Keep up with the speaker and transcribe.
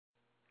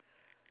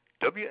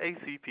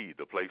WACP,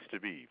 the place to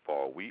be,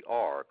 for we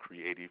are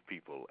creative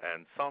people,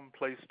 and some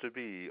place to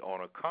be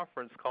on a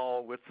conference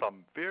call with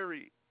some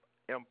very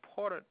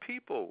important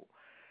people.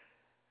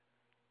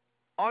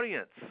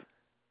 Audience,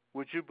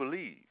 would you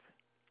believe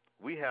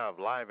we have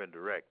live and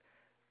direct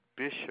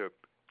Bishop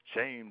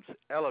James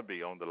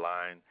Ellaby on the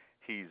line?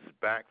 He's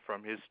back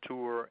from his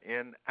tour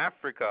in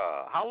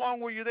Africa. How long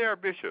were you there,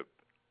 Bishop?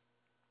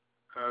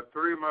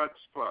 3 months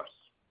plus.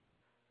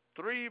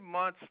 3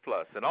 months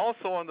plus. And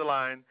also on the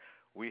line,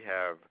 we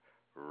have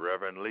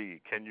Reverend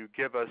Lee. Can you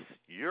give us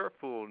your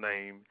full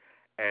name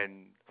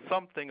and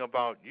something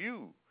about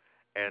you?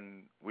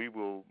 And we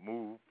will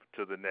move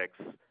to the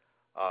next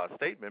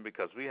statement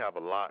because we have a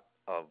lot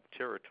of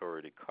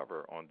territory to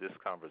cover on this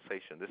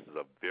conversation. This is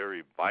a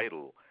very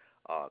vital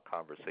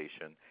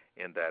conversation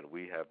in that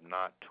we have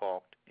not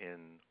talked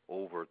in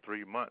over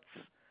 3 months.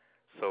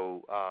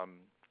 So,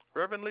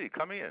 Reverend Lee,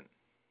 come in.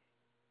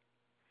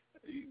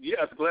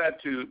 Yes, glad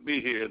to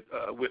be here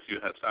with you,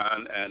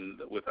 Hassan,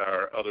 and with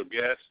our other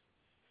guests.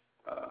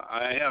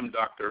 I am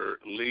Dr.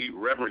 Lee,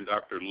 Reverend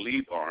Dr. Lee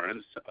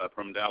Barnes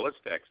from Dallas,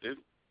 Texas.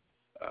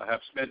 I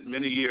have spent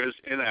many years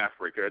in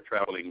Africa,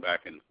 traveling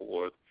back and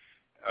forth.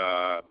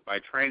 By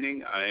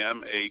training, I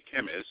am a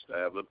chemist. I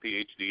have a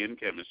PhD in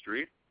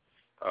chemistry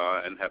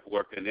and have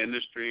worked in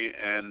industry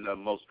and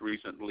most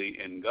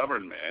recently in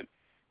government,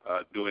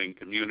 doing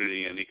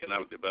community and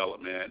economic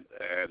development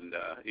and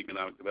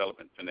economic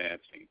development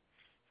financing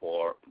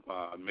for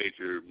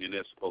major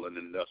municipal and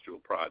industrial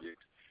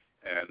projects.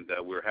 And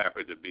we're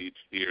happy to be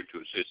here to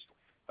assist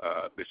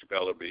Bishop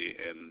Ellaby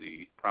in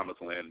the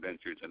Promised Land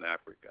Ventures in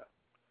Africa.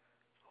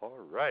 All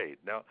right.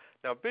 Now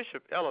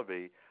Bishop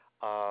Ellaby,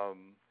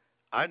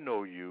 I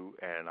know you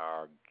and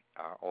our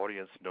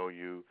audience know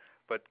you,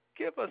 but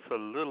give us a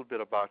little bit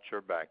about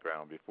your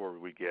background before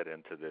we get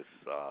into this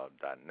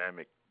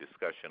dynamic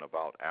discussion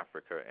about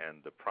Africa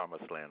and the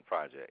Promised Land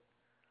Project.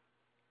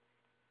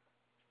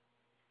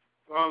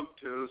 Well,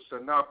 to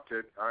synopsis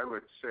it, I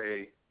would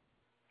say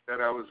that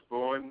I was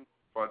born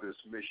for this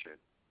mission.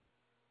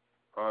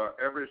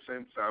 Ever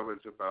since I was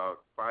about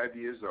 5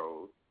 years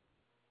old,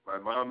 my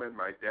mom and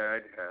my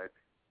dad had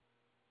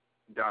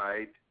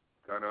died,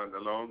 gone on the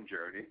long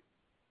journey,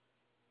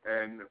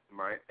 and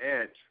my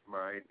aunt,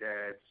 my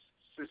dad's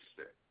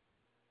sister,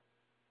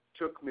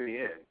 took me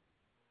in.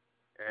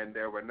 And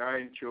there were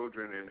 9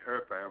 children in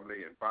her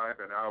family and 5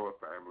 in our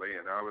family,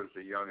 and I was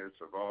the youngest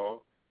of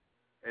all.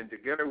 And to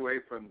get away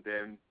from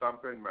them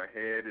thumping my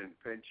head and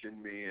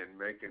pinching me and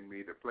making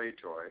me the play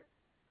toy,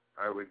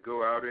 I would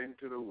go out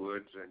into the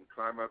woods and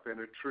climb up in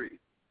a tree.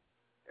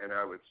 And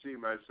I would see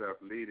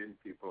myself leading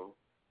people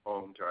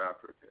home to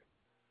Africa.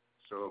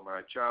 So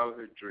my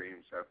childhood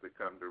dreams have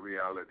become the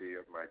reality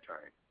of my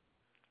time.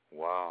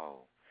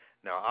 Wow.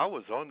 Now, I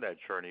was on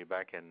that journey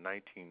back in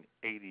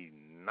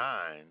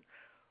 1989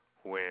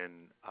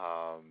 when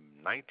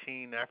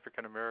 19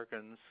 African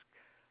Americans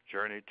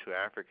journeyed to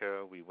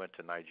Africa. We went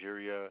to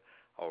Nigeria,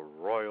 a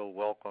royal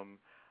welcome.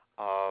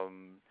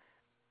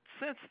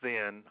 Since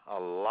then, a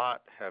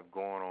lot have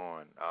gone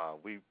on.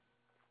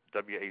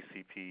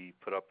 WACP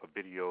put up a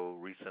video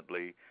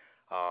recently,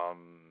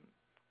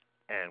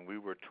 and we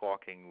were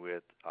talking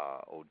with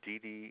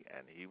Odidi,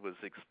 and he was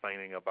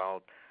explaining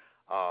about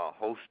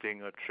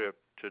hosting a trip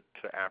to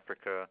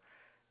Africa.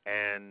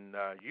 And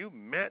you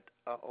met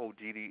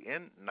Odidi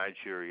in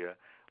Nigeria.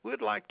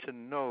 We'd like to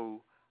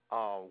know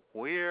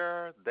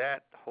where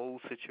that whole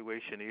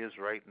situation is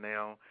right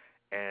now,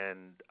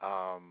 and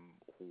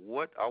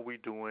what are we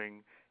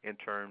doing in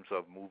terms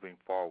of moving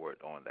forward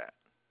on that?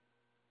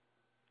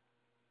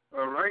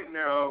 Well, right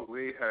now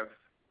we have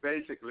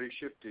basically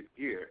shifted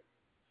gear.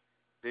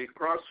 The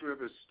Cross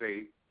River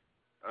State,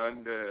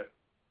 under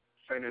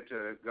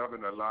Senator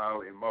Governor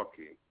Lau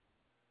Imoki,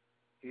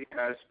 he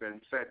has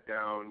been set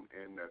down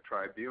in a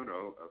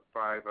tribunal of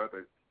 5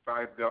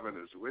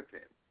 governors with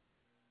him.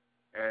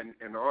 And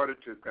in order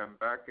to come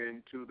back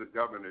into the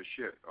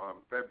governorship on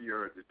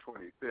February the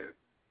 25th,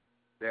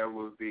 there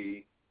will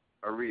be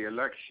a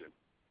re-election.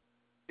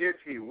 If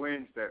he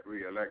wins that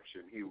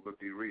re-election, he will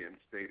be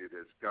reinstated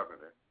as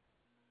governor.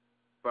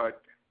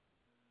 But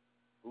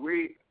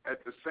we,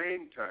 at the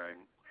same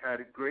time,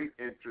 had a great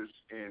interest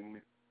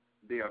in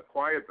the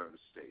Akwa Ibom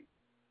State.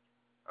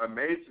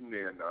 Amazingly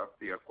enough,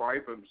 the Akwa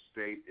Ibom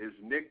State is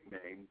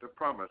nicknamed the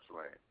Promised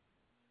Land.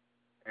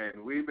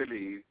 And we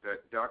believe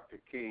that Dr.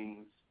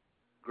 King's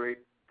great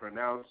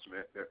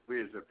pronouncement that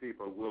we as a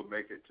people will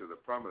make it to the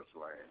Promised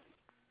Land.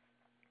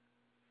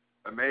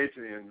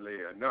 Amazingly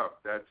enough,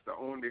 that's the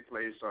only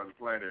place on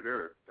planet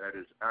Earth that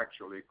is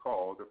actually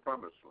called the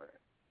Promised Land.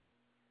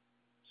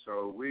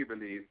 So we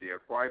believe the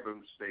Akwa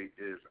Ibom State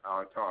is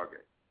our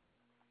target.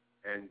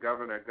 And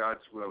Governor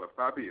Godswill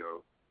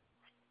Fabio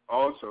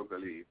also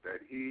believed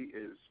that he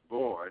is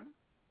born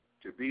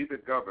to be the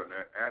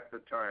governor at the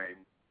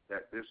time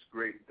that this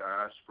great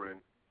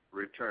diasporan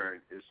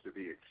return is to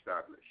be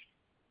established.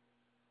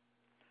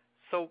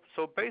 So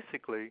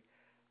basically,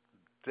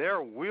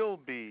 there will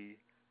be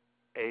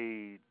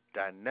a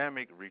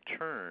dynamic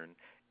return.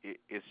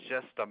 It's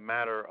just a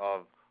matter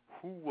of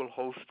who will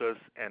host us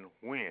and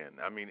when?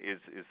 I mean, is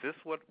this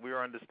what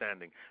we're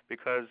understanding?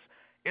 Because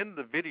in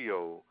the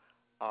video,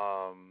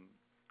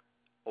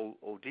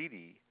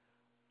 Odidi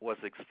was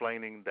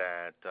explaining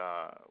that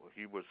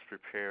he was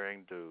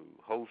preparing to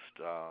host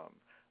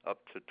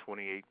up to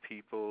 28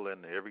 people,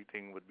 and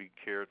everything would be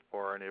cared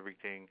for and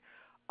everything.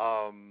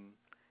 Um,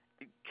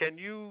 can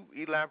you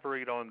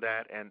elaborate on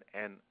that,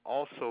 and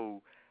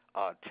also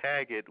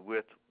tag it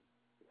with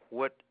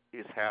what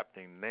is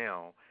happening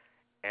now,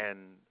 and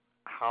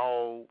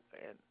how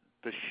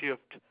the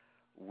shift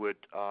would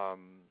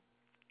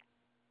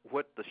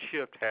what the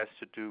shift has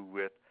to do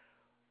with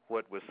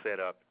what was set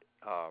up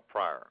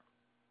prior?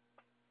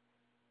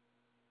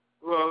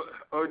 Well,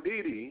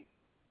 Odidi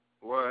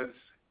was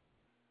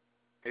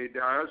a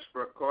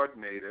diaspora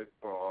coordinator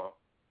for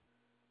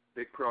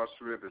the Cross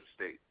River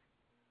State,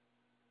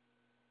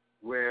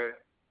 where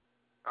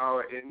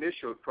our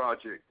initial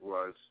project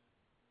was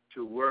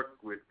to work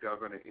with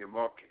Governor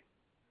Imoki.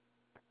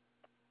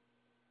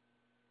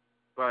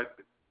 But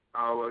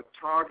our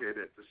target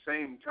at the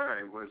same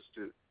time was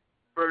to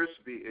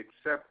first be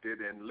accepted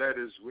in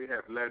letters. We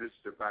have letters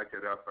to back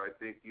it up. I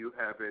think you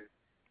have it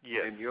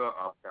in your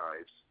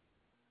archives,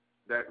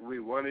 that we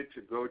wanted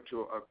to go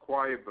to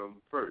Akwa Ibom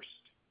first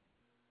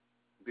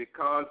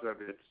because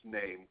of its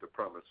name, the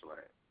Promised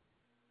Land.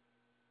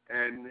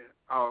 And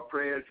our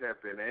prayers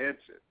have been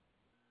answered.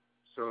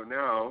 So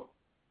now,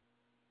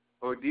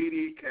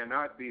 Odidi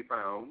cannot be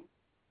found.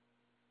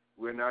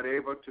 We're not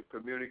able to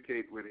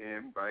communicate with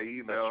him by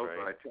email,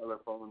 by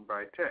telephone,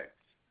 by text.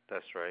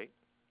 That's right.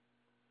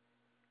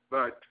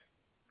 But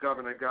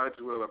Governor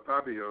Godswill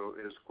Apabio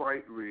is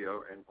quite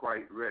real and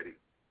quite ready.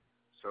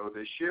 So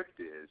the shift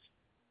is,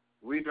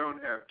 we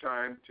don't have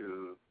time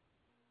to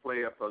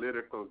play a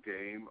political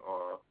game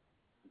or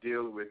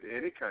deal with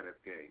any kind of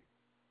game.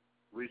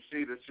 We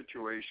see the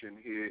situation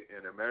here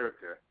in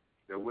America.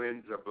 The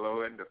winds are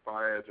blowing, the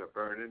fires are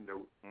burning, the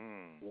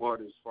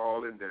water's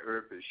falling, the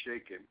earth is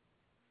shaking,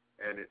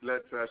 and it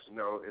lets us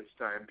know it's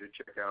time to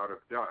check out of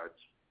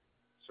Dodge.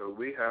 So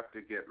we have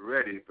to get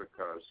ready,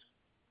 because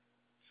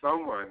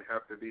someone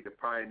have to be the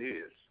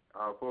pioneers.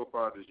 Our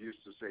forefathers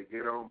used to say,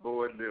 get on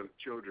board, little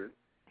children.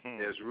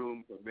 There's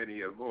room for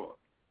many or more.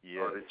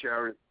 Or the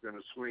chariot's going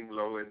to swing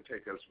low and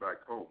take us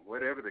back home.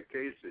 Whatever the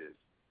case is,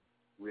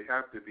 we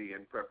have to be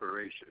in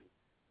preparation.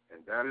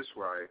 And that is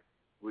why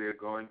we are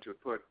going to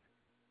put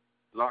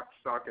lock,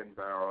 stock, and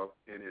barrel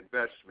in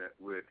investment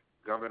with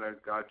Governor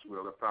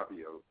Godswill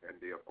Apabio and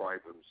the Akwa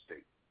Ibom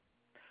State.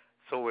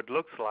 So it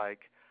looks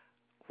like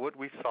what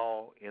we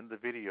saw in the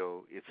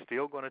video is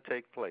still going to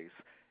take place.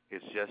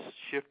 It's just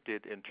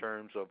shifted in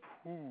terms of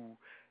who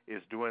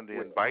is doing the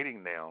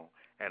inviting now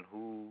and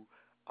who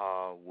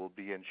will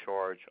be in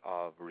charge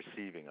of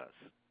receiving us.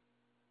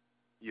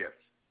 Yes.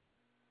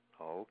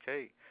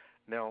 Okay.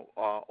 Now,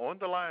 on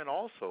the line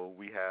also,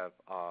 we have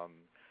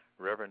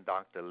Reverend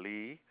Dr.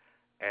 Lee.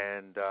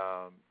 And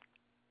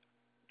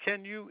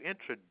can you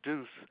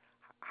introduce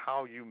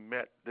how you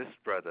met this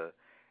brother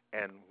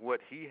and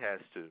what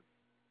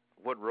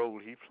role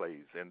he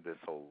plays in this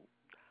whole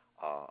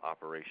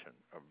operation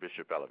of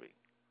Bishop Ellaby?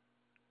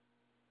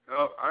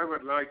 I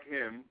would like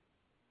him,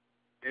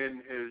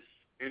 in his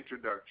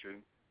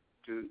introduction,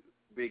 to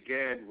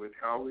begin with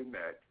how we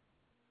met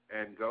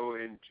and go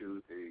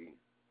into the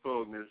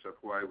fullness of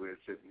why we're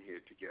sitting here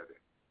together.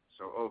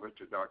 So over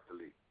to Dr.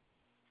 Lee.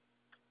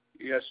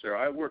 Yes, sir.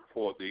 I work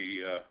for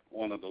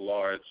one of the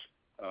large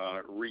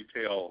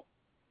retail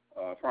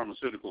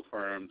pharmaceutical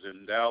firms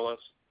in Dallas,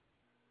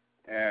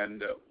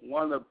 and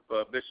one of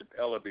Bishop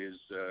Ellaby's,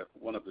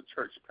 one of the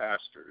church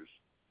pastors,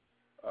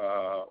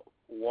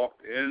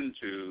 walked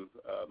into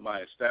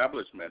my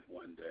establishment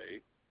one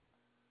day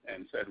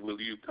and said, will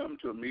you come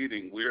to a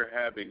meeting? We're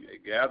having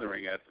a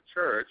gathering at the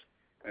church,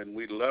 and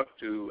we'd love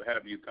to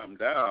have you come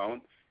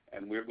down,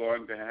 and we're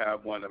going to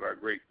have one of our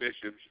great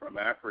bishops from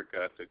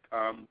Africa to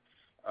come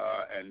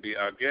and be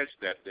our guest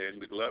that day, and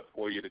we'd love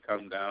for you to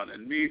come down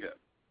and meet him.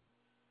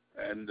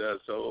 And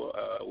so,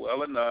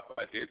 well enough,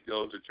 I did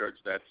go to church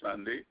that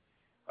Sunday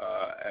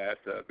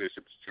at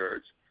Bishop's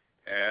church,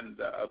 and,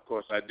 of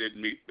course, I did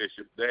meet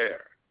Bishop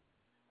there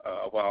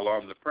while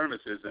on the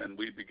premises, and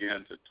we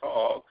began to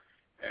talk,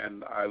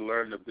 and I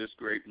learned of this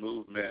great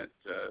movement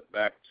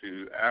back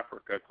to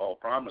Africa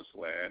called Promised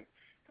Land,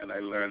 and I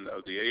learned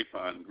of the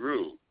AFON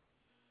group.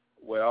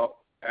 Well,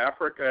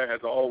 Africa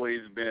has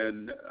always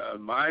been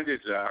my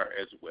desire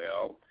as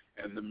well,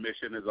 and the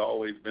mission has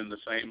always been the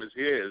same as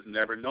his,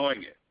 never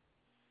knowing it.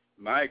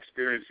 My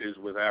experiences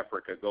with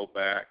Africa go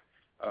back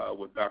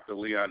with Dr.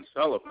 Leon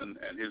Sullivan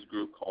and his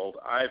group called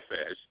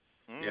IFESH,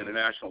 the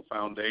International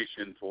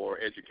Foundation for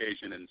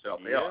Education and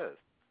Self-Help.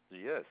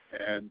 Yes.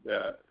 And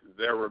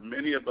there were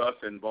many of us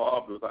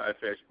involved with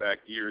IFESH back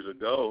years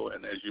ago,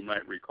 and as you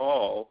might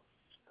recall,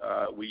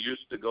 we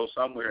used to go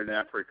somewhere in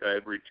Africa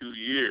every 2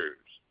 years.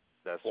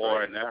 That's for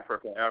right. an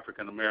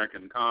African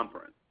American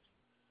conference.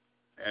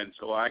 And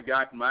so I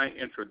got my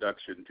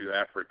introduction to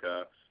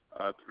Africa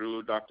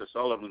through Dr.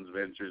 Sullivan's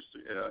ventures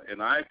in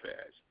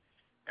IFES.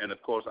 And,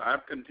 of course,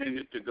 I've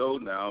continued to go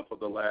now for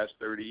the last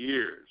 30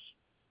 years,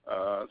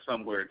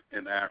 somewhere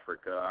in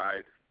Africa.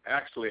 I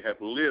actually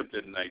have lived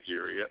in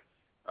Nigeria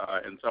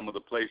in some of the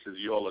places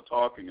you all are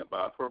talking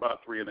about for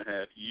about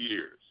 3.5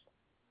 years.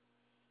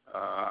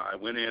 I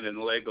went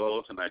in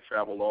Lagos, and I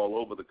traveled all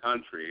over the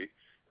country.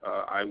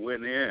 I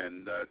went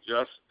in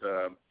just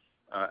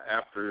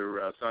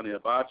after Sani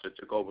Abacha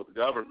took over the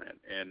government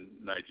in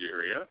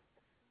Nigeria,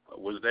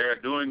 was there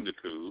during the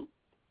coup,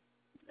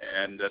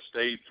 and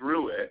stayed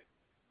through it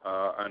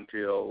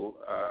until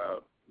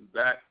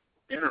that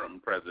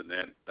interim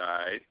president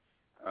died,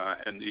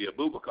 and the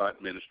Abubakar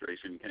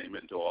administration came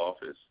into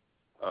office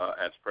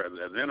as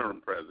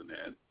interim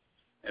president.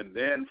 And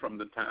then from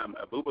the time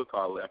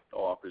Abubakar left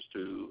office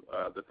to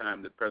the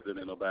time that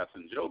President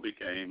Obasanjo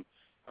became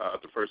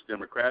the first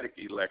democratic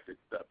elected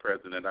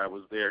president, I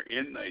was there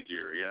in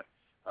Nigeria,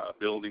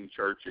 building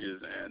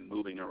churches and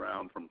moving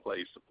around from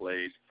place to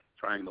place,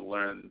 trying to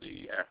learn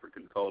the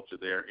African culture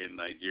there in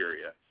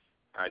Nigeria.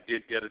 I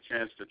did get a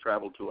chance to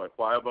travel to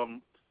Akwa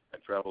Ibom. I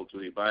traveled to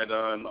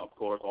Ibadan, of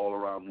course, all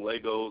around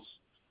Lagos,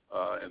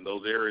 and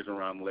those areas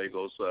around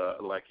Lagos,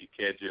 like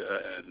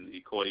Ikeja and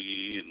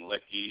Ikoyi and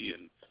Lekki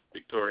and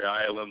Victoria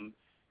Island,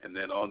 and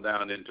then on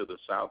down into the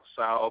south,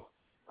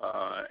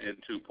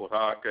 into Port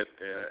Harcourt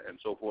and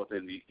so forth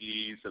in the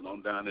east, and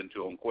on down into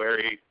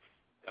Onkweri,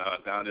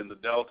 down in the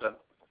Delta.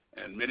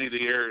 And many of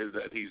the areas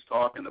that he's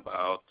talking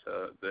about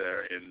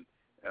there in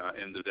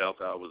the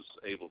Delta, I was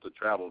able to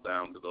travel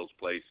down to those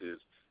places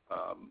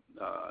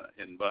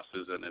in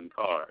buses and in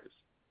cars.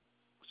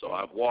 So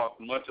I've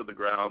walked much of the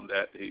ground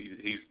that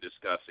he's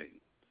discussing.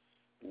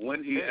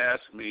 When he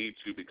asked me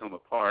to become a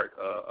part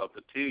of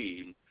the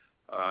team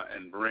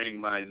and bring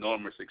my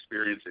enormous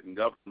experience in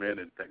government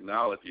and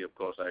technology, of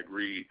course, I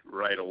agreed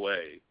right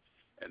away.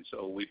 And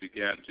so we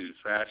began to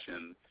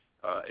fashion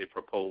a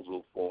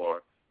proposal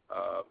for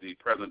the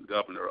present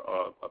governor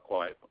of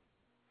Akwa Ibom.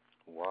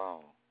 Wow.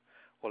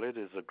 Well, it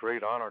is a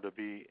great honor to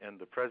be in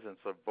the presence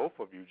of both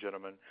of you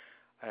gentlemen.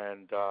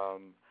 And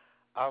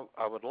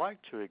I would like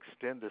to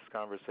extend this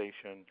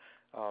conversation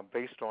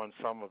based on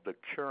some of the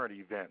current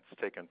events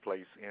taking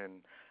place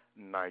in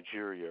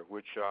Nigeria,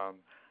 which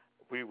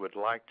we would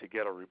like to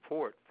get a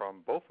report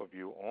from both of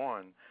you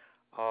on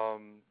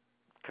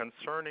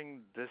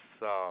concerning this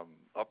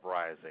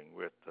uprising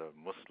with the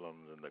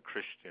Muslims and the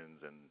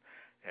Christians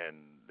and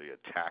the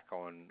attack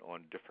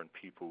on different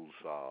people's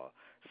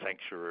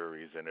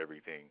sanctuaries and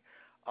everything.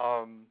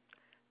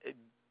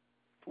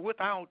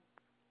 Without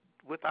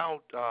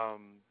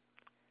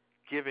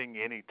giving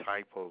any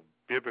type of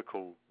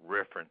biblical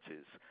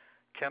references,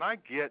 can I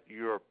get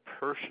your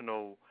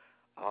personal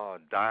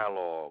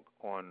dialogue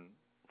on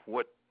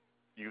what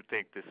you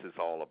think this is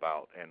all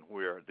about and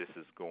where this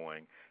is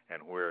going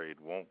and where it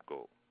won't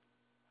go?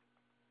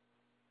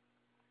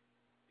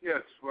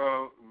 Yes,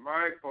 well,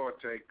 my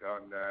take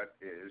on that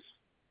is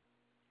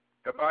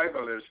the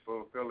Bible is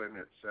fulfilling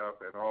itself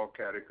in all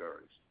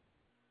categories.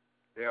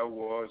 There are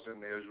wars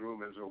and there's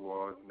rumors of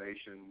wars.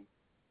 Nation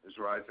is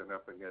rising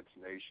up against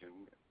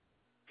nation,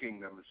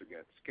 kingdoms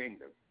against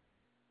kingdom.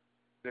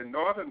 The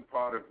northern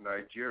part of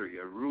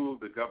Nigeria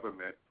ruled the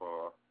government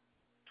for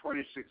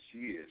 26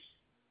 years,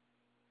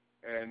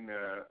 and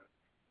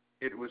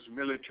it was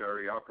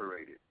military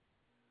operated.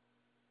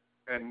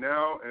 And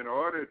now, in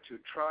order to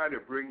try to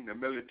bring the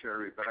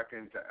military back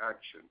into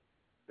action,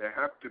 there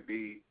have to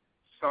be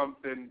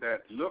something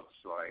that looks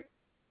like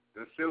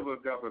the civil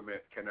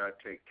government cannot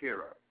take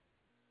care of.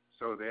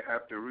 So they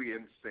have to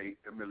reinstate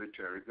the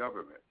military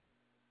government.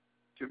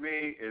 To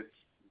me, it's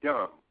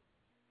dumb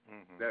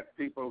that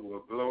people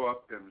will blow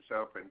up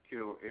themselves and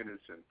kill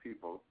innocent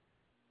people,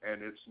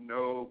 and it's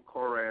no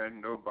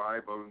Quran, no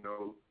Bible,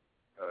 no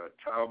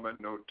Talmud,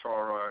 no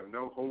Torah,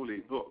 no holy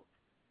book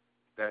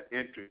that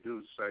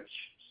introduced such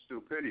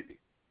stupidity.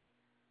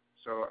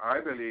 So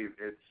I believe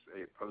it's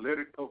a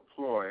political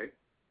ploy,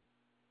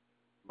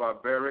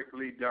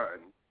 barbarically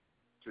done,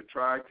 to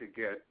try to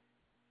get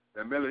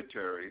the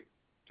military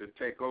to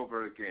take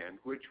over again,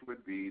 which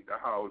would be the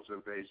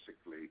Hausa,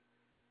 basically,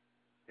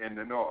 in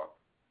the north.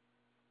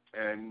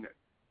 And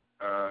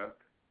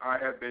I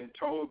have been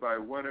told by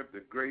one of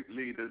the great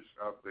leaders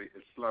of the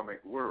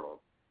Islamic world,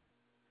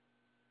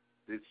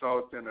 the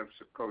Sultan of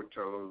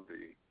Sokoto,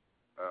 the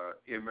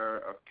Emir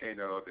of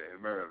Kano, the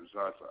Emir of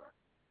Zaza,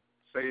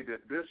 say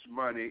that this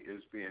money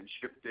is being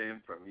shipped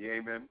in from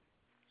Yemen,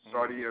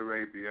 Saudi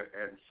Arabia,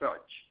 and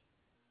such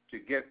to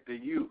get the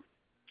youth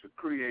to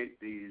create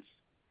these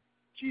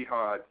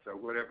jihads or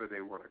whatever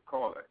they want to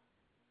call it,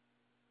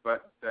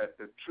 but that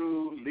the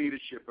true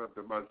leadership of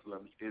the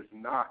Muslims is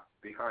not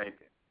behind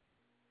it.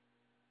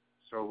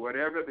 So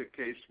whatever the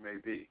case may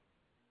be,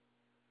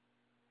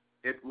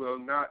 it will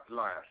not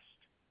last.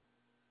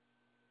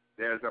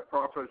 There's a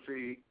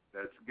prophecy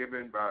that's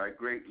given by a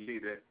great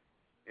leader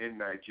in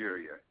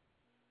Nigeria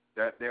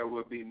that there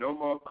will be no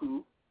more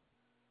coup,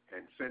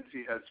 and since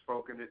he has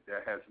spoken it,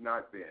 there has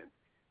not been.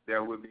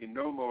 There will be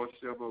no more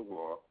civil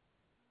war.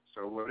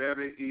 So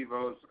whatever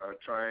evils are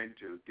trying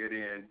to get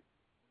in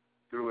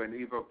through an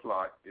evil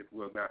plot, it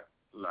will not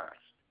last.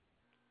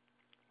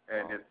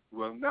 and it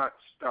will not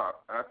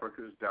stop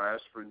Africa's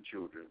diasporan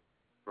children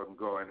from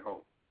going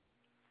home.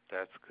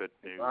 That's good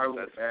news. If I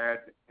would add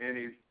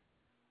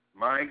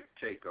my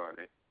take on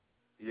it,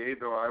 yea,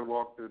 though I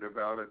walk through the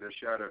valley of the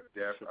shadow of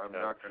death, I'm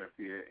not going to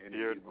fear any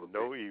evil.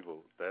 No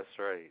evil. That's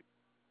right.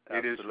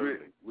 It is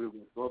written, we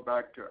will go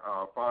back to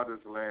our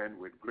father's land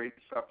with great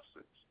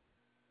substance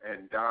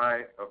and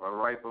die of a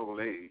ripe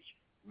old age,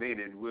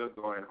 meaning we're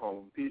going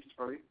home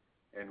peacefully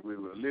and we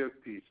will live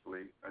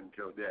peacefully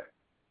until death.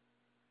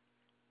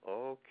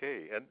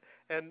 Okay.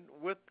 And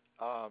with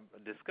a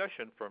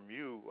discussion from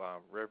you,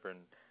 Reverend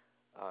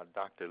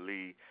Dr.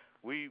 Lee,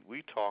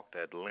 we talked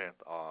at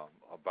length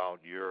about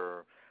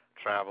your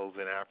travels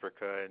in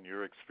Africa and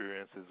your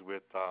experiences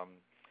with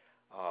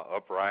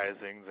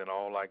uprisings and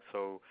all like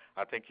so.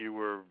 I think you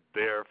were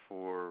there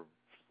for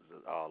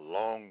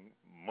long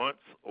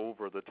months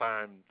over the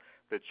time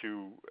that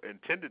you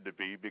intended to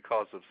be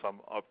because of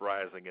some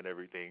uprising and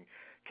everything.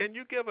 Can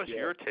you give us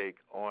your take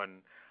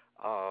on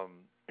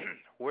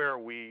where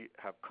we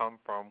have come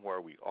from,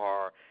 where we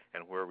are,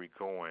 and where we're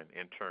going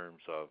in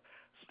terms of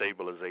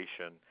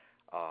stabilization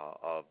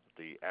of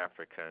the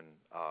African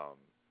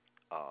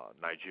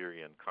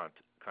Nigerian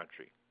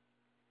country?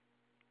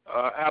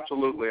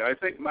 Absolutely. I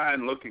think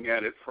mine, looking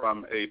at it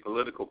from a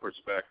political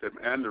perspective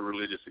and a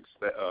religious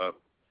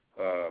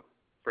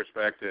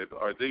perspective,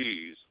 are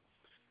these.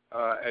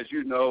 As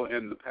you know,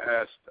 in the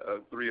past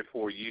 3 or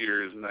 4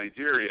 years,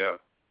 Nigeria,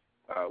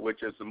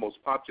 which is the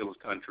most populous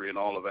country in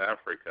all of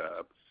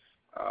Africa,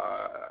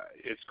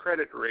 its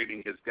credit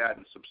rating has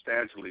gotten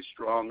substantially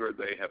stronger.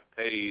 They have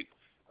paid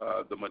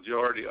the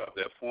majority of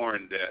their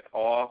foreign debt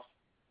off.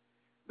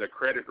 The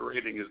credit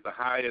rating is the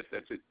highest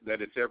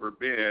that it's ever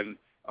been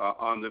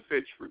on the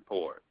Fitch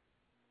report.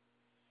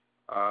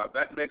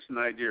 That makes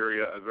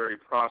Nigeria a very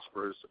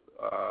prosperous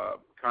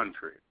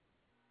country.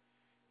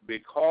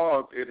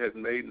 Because it has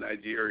made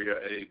Nigeria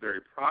a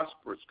very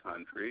prosperous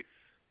country,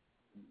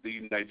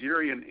 the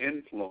Nigerian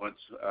influence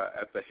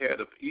at the head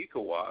of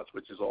ECOWAS,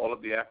 which is all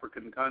of the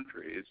African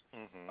countries,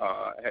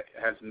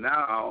 has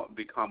now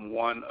become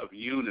one of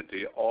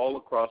unity all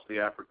across the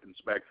African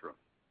spectrum.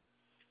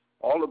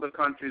 All of the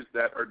countries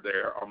that are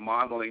there are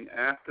modeling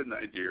after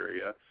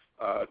Nigeria,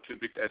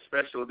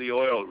 especially the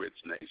oil-rich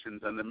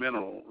nations and the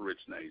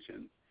mineral-rich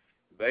nations.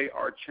 They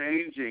are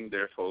changing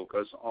their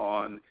focus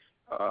on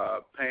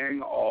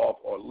paying off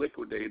or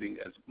liquidating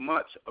as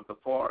much of the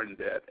foreign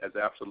debt as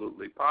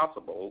absolutely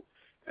possible,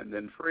 and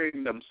then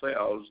freeing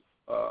themselves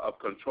of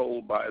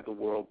control by the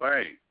World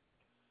Bank.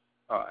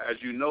 As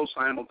you know,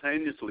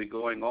 simultaneously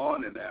going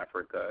on in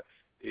Africa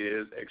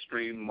is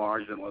extreme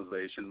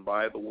marginalization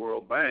by the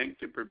World Bank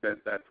to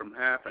prevent that from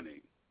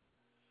happening.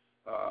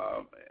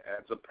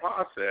 As a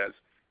process,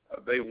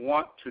 they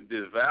want to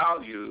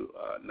devalue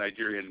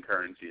Nigerian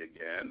currency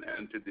again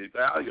and to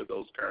devalue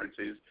those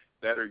currencies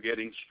that are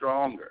getting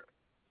stronger.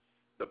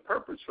 The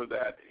purpose for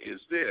that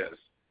is this.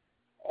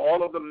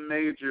 All of the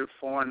major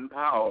foreign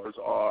powers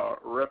are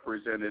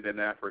represented in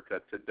Africa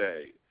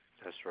today.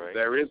 That's right.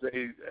 There is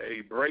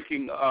a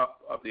breaking up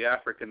of the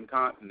African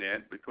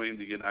continent between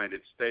the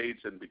United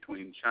States and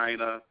between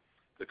China.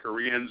 The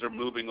Koreans are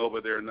moving over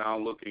there now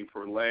looking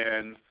for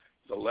land.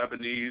 The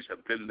Lebanese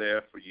have been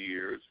there for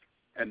years.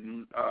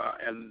 And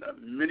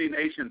many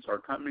nations are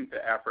coming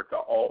to Africa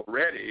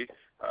already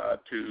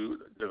to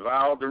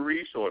devour the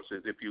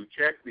resources. If you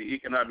check the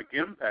economic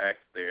impact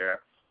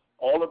there,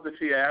 all of the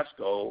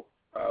fiasco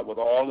with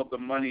all of the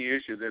money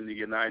issued in the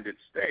United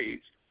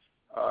States,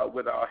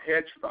 with our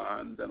hedge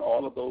funds and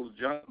all of those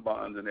junk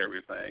bonds and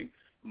everything,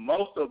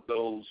 most of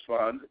those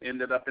funds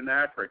ended up in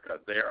Africa.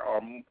 There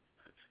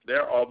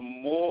are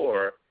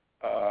more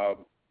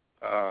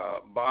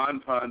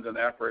bond funds in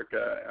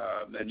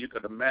Africa than you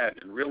could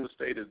imagine. Real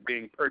estate is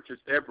being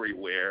purchased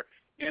everywhere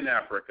in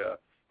Africa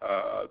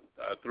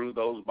through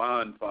those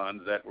bond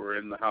funds that were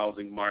in the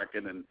housing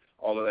market, and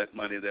all of that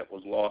money that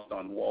was lost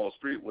on Wall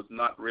Street was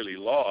not really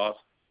lost.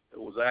 It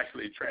was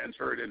actually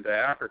transferred into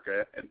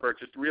Africa and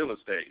purchased real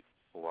estate.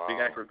 Wow. Big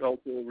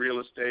agricultural real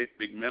estate,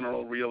 big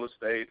mineral real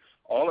estate,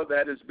 all of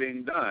that is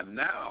being done.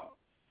 Now,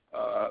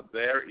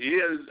 there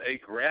is a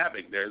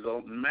grabbing. There's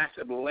a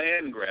massive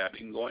land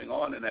grabbing going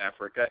on in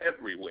Africa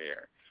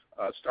everywhere,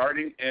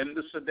 starting in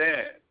the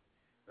Sudan.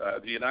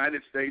 The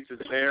United States is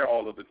there.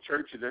 All of the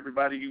churches,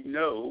 everybody you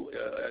know,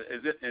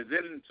 is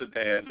in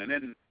Sudan and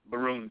in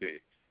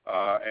Burundi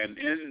and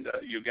in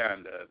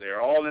Uganda.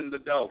 They're all in the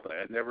Delta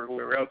and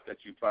everywhere else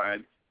that you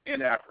find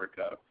in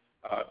Africa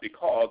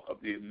because of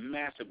the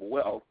massive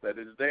wealth that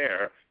is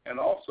there. And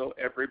also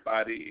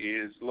everybody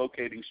is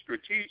locating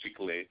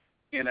strategically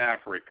in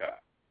Africa.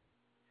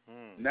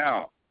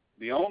 Now,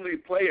 the only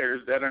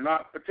players that are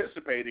not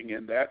participating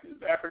in that is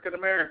African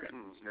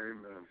Americans.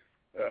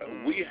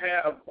 Amen. We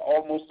have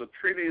almost $1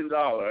 trillion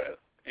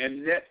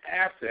in net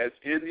assets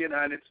in the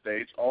United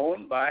States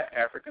owned by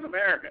African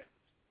Americans.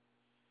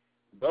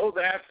 Those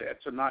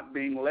assets are not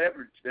being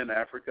leveraged in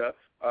Africa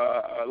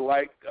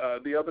like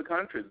the other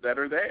countries that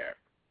are there.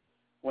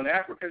 When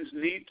Africans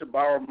need to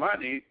borrow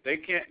money, they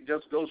can't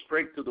just go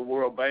straight to the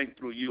World Bank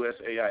through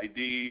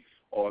USAID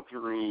or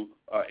through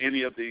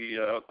any of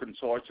the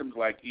consortiums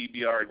like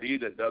EBRD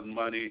that does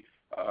money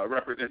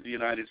represent the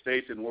United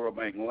States in World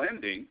Bank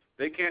lending,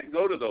 they can't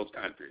go to those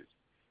countries.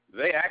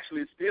 They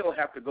actually still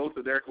have to go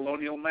to their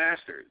colonial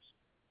masters.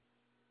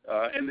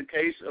 In the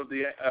case of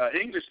the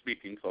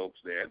English-speaking folks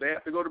there, they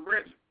have to go to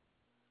Britain.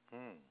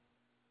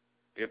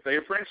 If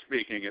they're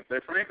French-speaking, if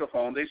they're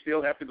Francophone, they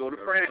still have to go to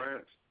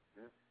France.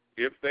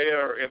 Yeah. If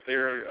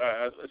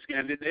they're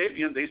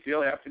Scandinavian, they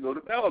still have to go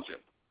to Belgium.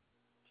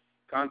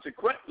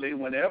 Consequently,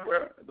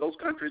 whenever those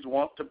countries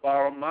want to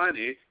borrow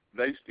money,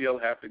 they still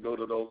have to go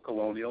to those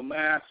colonial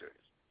masters.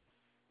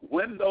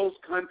 When those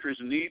countries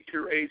need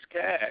to raise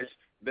cash,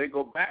 they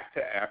go back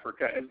to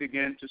Africa and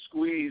begin to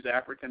squeeze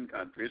African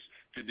countries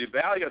to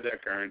devalue their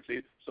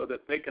currency so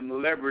that they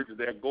can leverage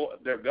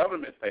their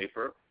government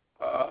paper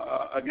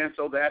against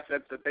those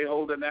assets that they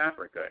hold in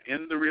Africa,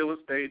 in the real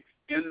estate,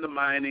 in the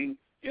mining,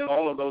 in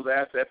all of those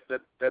assets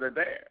that are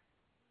there.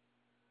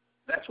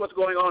 That's what's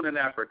going on in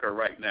Africa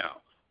right now.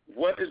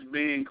 What is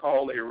being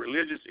called a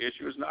religious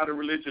issue is not a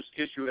religious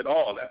issue at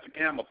all. That's a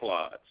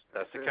camouflage.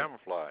 That's a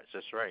camouflage.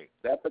 That's right.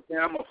 That's a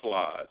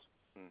camouflage.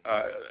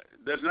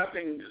 There's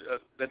nothing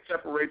that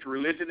separates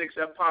religion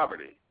except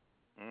poverty.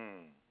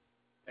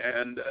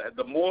 And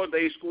the more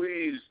they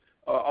squeeze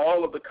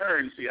all of the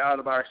currency out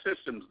of our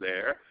systems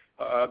there,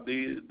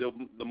 the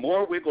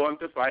more we're going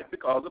to fight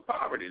because of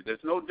poverty.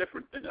 There's no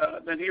different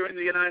than here in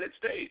the United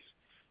States.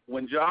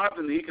 When jobs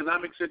and the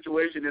economic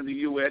situation in the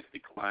U.S.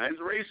 declines,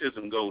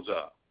 racism goes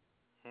up.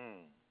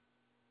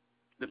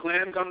 The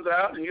Klan comes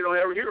out, and you don't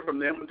ever hear from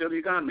them until the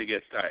economy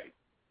gets tight.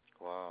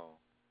 Wow.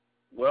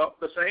 Well,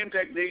 the same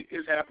technique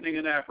is happening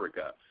in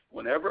Africa.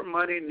 Whenever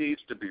money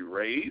needs to be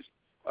raised,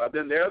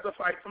 then there's a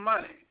fight for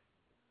money.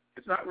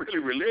 It's not really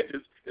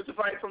religious. It's a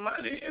fight for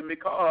money. And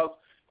because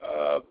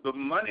the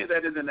money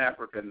that is in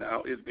Africa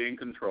now is being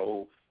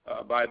controlled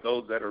by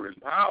those that are in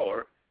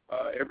power,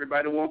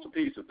 everybody wants a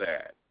piece of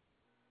that.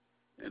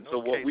 And so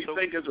what we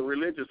think is a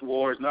religious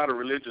war is not a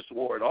religious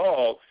war at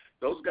all.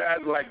 Those guys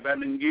like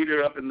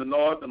Babangida up in the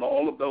north and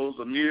all of those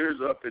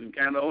emirs up in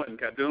Kano and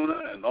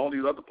Kaduna and all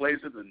these other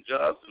places and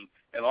Just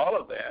and all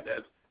of that,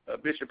 as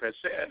Bishop has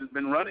said, has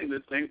been running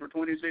this thing for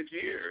 26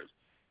 years.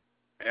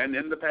 And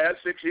in the past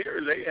 6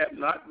 years, they have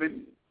not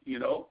been,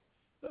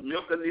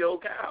 milking the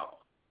old cow.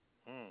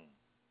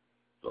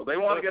 So they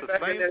want to get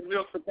back in that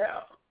milk the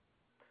cow.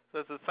 So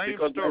it's the same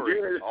because story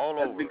Nigeria all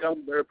has over.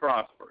 become very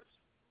prosperous.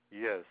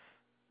 Yes.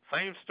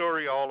 Same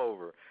story all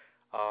over.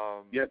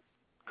 Yes.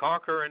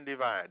 Conquer and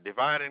divide.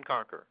 Divide and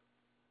conquer.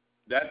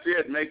 That's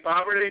it. Make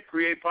poverty,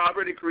 create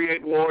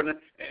war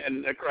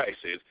and a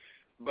crisis.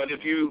 But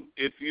if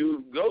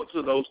you go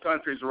to those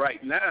countries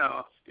right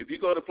now, if you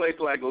go to a place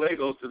like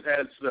Lagos that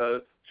has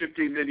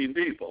 15 million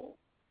people,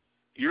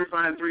 you'll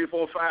find 3,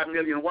 4, 5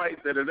 million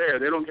whites that are there.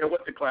 They don't care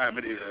what the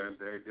climate is.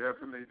 They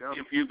definitely don't.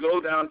 If you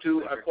go down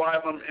to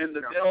Akwa Ibom in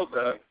the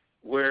Delta,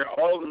 where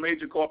all the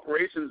major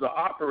corporations are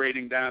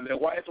operating down there,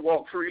 whites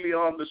walk freely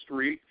on the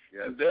street,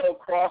 and they'll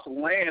cross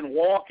land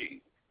walking.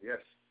 Yes.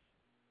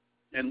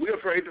 And we're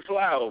afraid to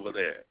fly over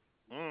there.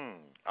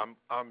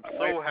 I'm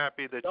so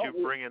happy that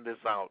you're bringing this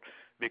out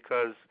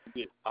because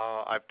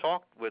I've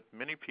talked with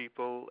many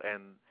people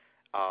and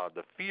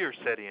the fear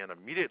set in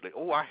immediately.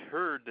 Oh, I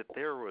heard that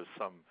there was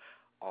some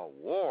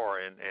war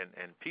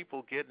and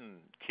people getting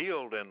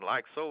killed and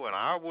like so, and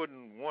I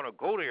wouldn't want to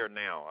go there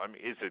now. I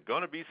mean, is it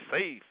going to be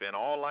safe and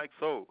all like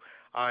so?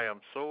 I am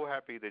so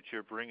happy that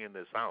you're bringing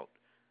this out.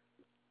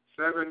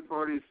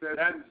 747s,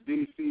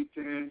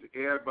 DC-10s,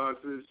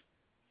 Airbuses,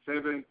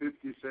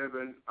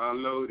 757s are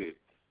loaded.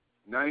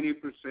 90%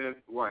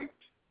 white.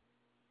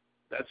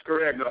 That's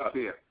correct. That's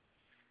it.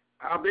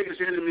 Our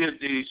biggest enemy is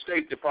the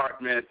State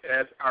Department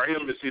at our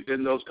embassies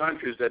in those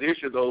countries that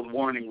issue those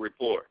warning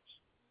reports.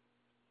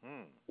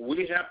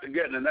 We have to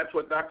get, and that's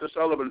what Dr.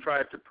 Sullivan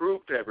tried to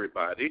prove to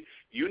everybody.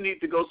 You need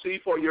to go see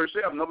for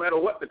yourself, no matter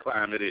what the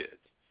climate is.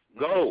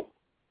 Go.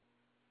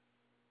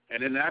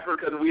 And in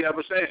Africa, we have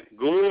a saying,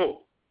 go.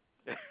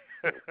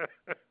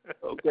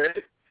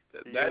 Okay?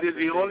 That is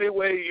the only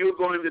way you're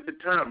going to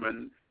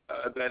determine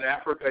that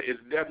Africa is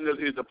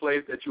definitely the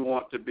place that you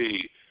want to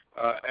be.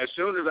 As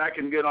soon as I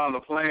can get on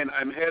the plane,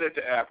 I'm headed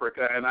to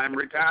Africa, and I'm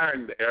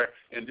retiring there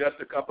in just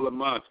a couple of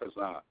months,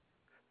 Hassan.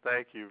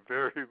 Thank you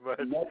very much.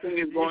 Nothing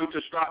is going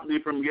to stop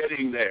me from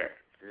getting there.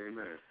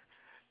 Amen.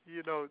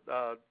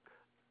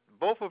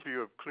 Both of you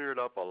have cleared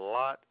up a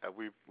lot.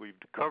 We've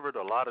covered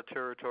a lot of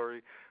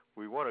territory.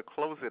 We want to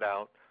close it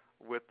out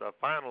with a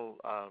final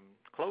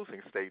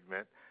closing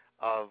statement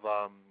of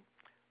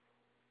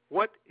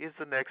what is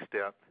the next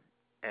step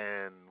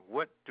and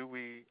what do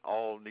we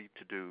all need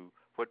to do,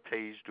 what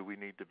page do we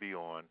need to be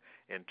on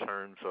in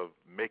terms of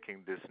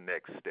making this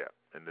next step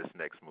and this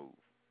next move?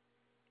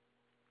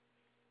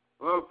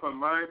 Well, from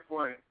my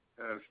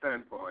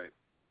standpoint,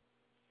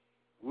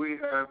 we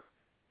have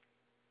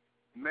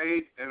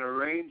made an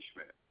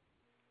arrangement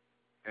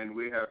and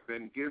we have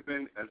been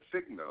given a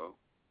signal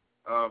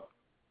of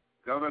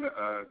Governor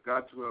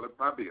Godswill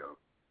Fabio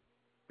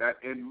that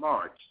in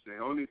March,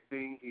 the only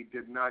thing he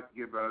did not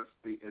give us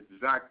the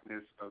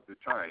exactness of the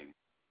time,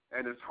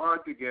 And it's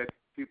hard to get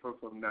people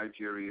from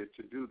Nigeria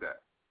to do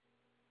that.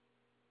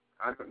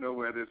 I don't know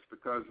whether it's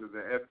because of the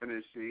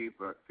ethnicity,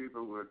 but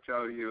people will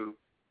tell you,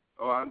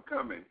 oh, I'm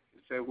coming.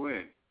 You say,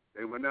 when?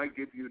 They will not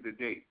give you the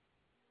date,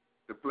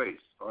 the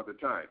place, or the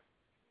time.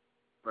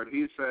 But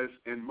he says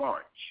in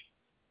March.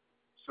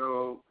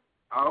 So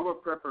our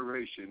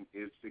preparation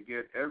is to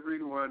get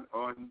everyone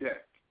on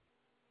deck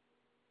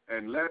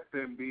and let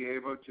them be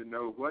able to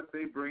know what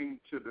they bring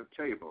to the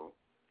table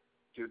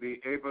to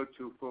be able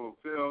to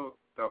fulfill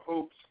the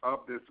hopes of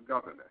this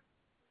governor,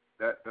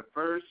 that the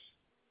first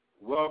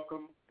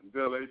welcome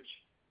village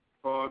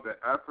for the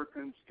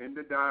Africans in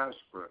the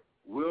diaspora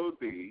will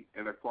be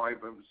in Akwa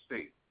Ibom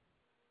State.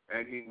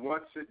 And he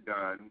wants it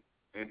done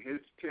in his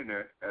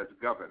tenure as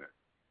governor.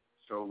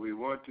 So we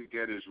want to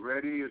get as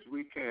ready as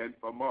we can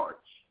for March.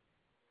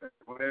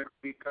 Whenever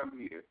we come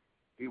here,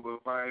 he will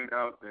find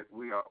out that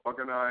we are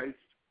organized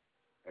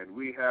and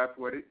we have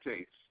what it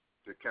takes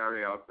to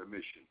carry out the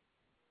mission.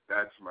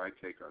 That's my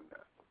take on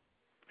that.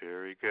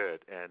 Very good.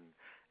 And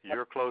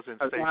your closing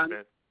Hassan?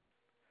 statement?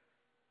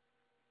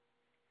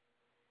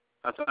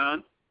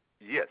 Hassan?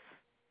 Yes.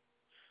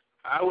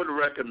 I would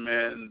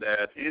recommend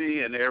that any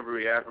and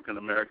every African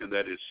American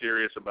that is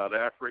serious about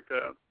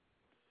Africa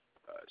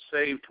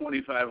save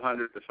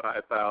 $2,500 to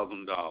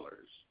 $5,000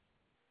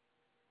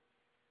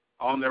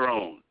 on their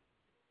own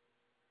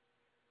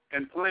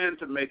and plan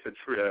to make a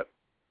trip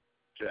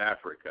to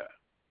Africa,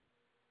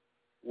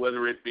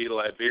 whether it be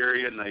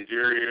Liberia,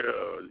 Nigeria,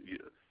 or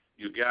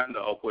Uganda,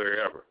 or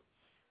wherever.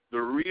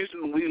 The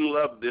reason we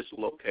love this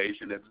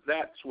location is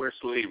that's where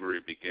slavery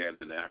began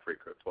in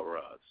Africa for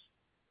us.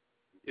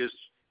 It's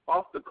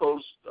off the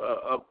coast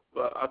of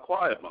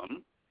Akwa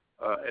Ibom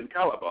and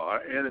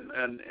Calabar,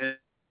 and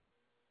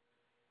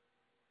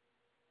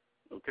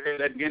okay,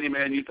 that Guinea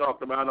man you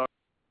talked about,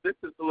 this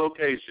is the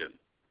location,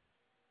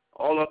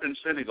 all up in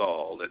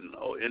Senegal and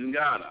in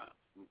Ghana.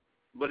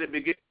 But it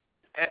began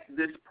at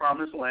this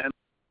promised land.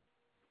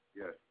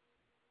 Yes.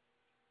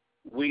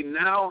 We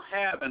now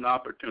have an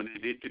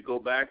opportunity to go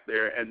back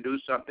there and do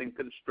something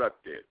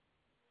constructive.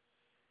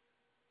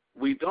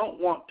 We don't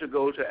want to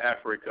go to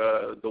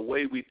Africa the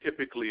way we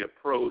typically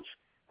approach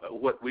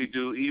what we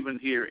do even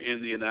here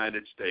in the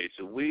United States.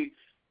 If we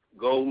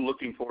go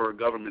looking for a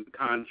government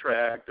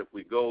contract, if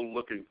we go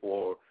looking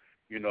for,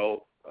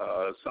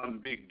 some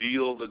big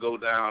deal to go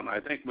down, I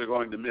think we're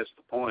going to miss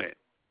the point.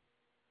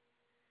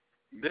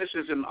 This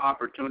is an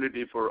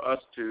opportunity for us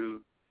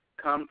to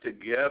come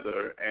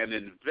together and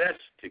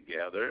invest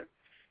together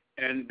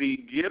and be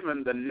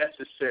given the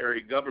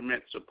necessary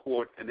government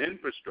support and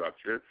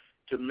infrastructure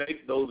to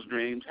make those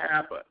dreams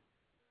happen.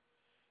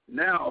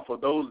 Now, for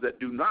those that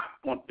do not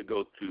want to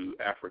go to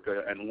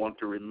Africa and want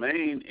to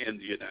remain in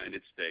the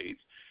United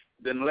States,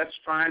 then let's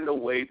find a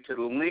way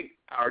to link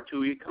our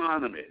two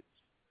economies.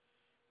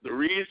 The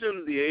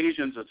reason the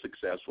Asians are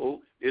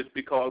successful is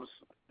because,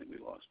 I think we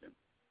lost him.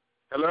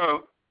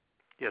 Hello?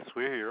 Yes,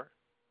 we're here.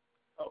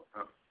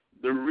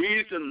 The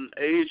reason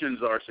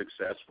Asians are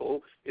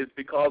successful is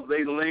because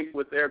they link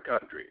with their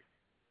country.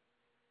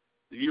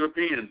 The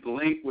Europeans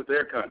link with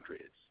their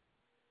countries.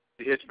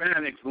 The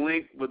Hispanics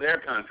link with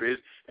their countries,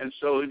 and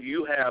so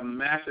you have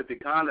massive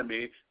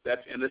economy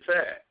that's in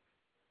effect.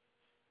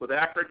 With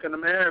African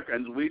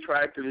Americans, we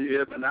try to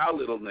live in our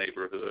little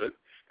neighborhood,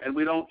 and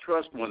we don't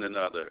trust one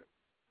another.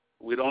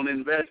 We don't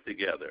invest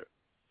together.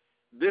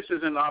 This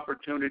is an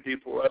opportunity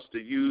for us to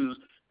use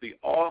the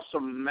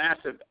awesome,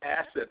 massive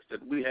assets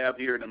that we have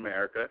here in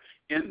America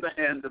in the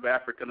hands of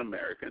African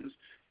Americans,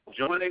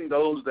 joining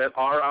those that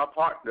are our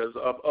partners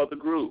of other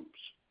groups,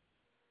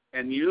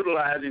 and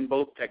utilizing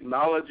both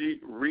technology,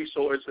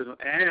 resources,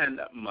 and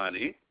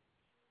money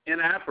in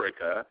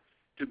Africa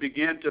to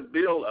begin to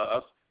build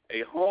us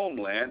a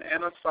homeland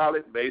and a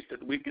solid base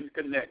that we can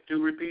connect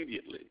to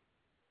repeatedly.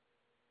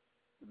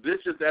 This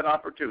is that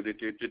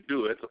opportunity to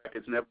do it like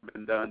it's never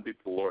been done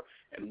before,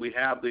 and we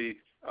have the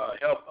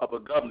help of a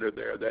governor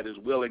there that is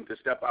willing to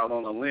step out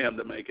on a limb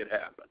to make it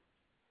happen.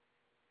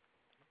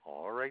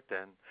 All right,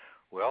 then.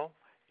 Well,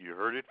 you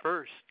heard it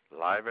first,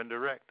 live and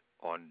direct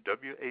on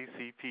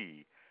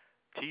WACP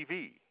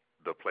TV,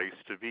 the place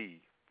to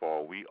be,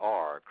 for we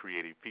are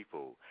creative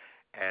people.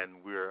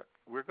 And we're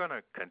going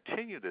to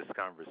continue this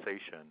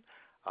conversation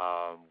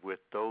with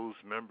those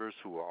members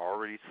who are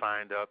already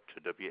signed up to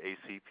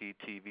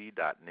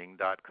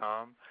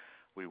WACPtv.ning.com.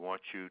 We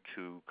want you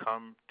to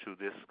come to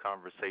this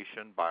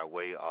conversation by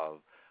way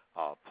of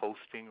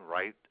posting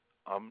right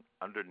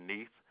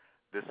underneath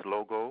this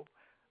logo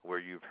where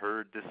you've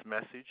heard this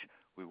message.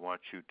 We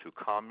want you to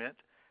comment,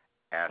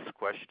 ask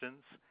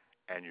questions,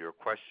 and your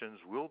questions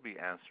will be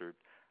answered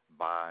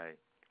by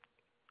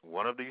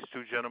one of these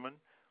two gentlemen.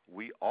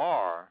 We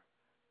are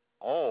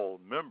all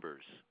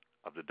members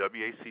of the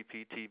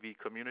WACP TV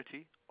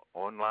community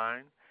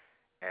online,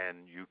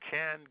 and you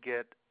can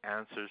get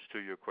answers to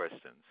your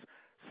questions.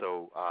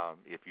 So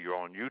if you're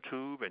on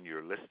YouTube and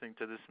you're listening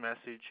to this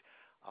message,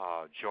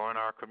 join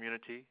our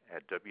community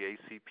at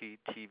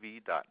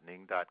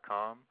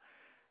WACPtv.ning.com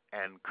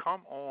and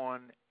come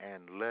on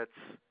and let's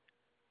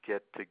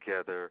get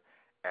together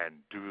and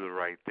do the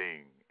right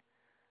thing,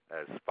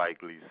 as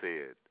Spike Lee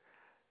said.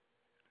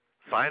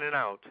 Signing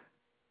out,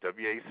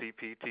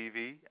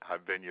 WACPtv.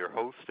 I've been your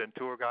host and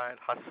tour guide,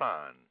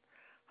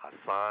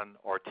 Hassan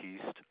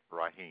Ortiz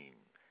Rahim.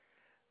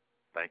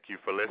 Thank you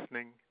for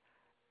listening,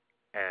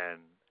 and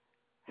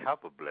have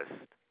a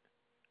blessed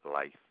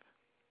life.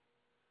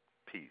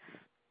 Peace.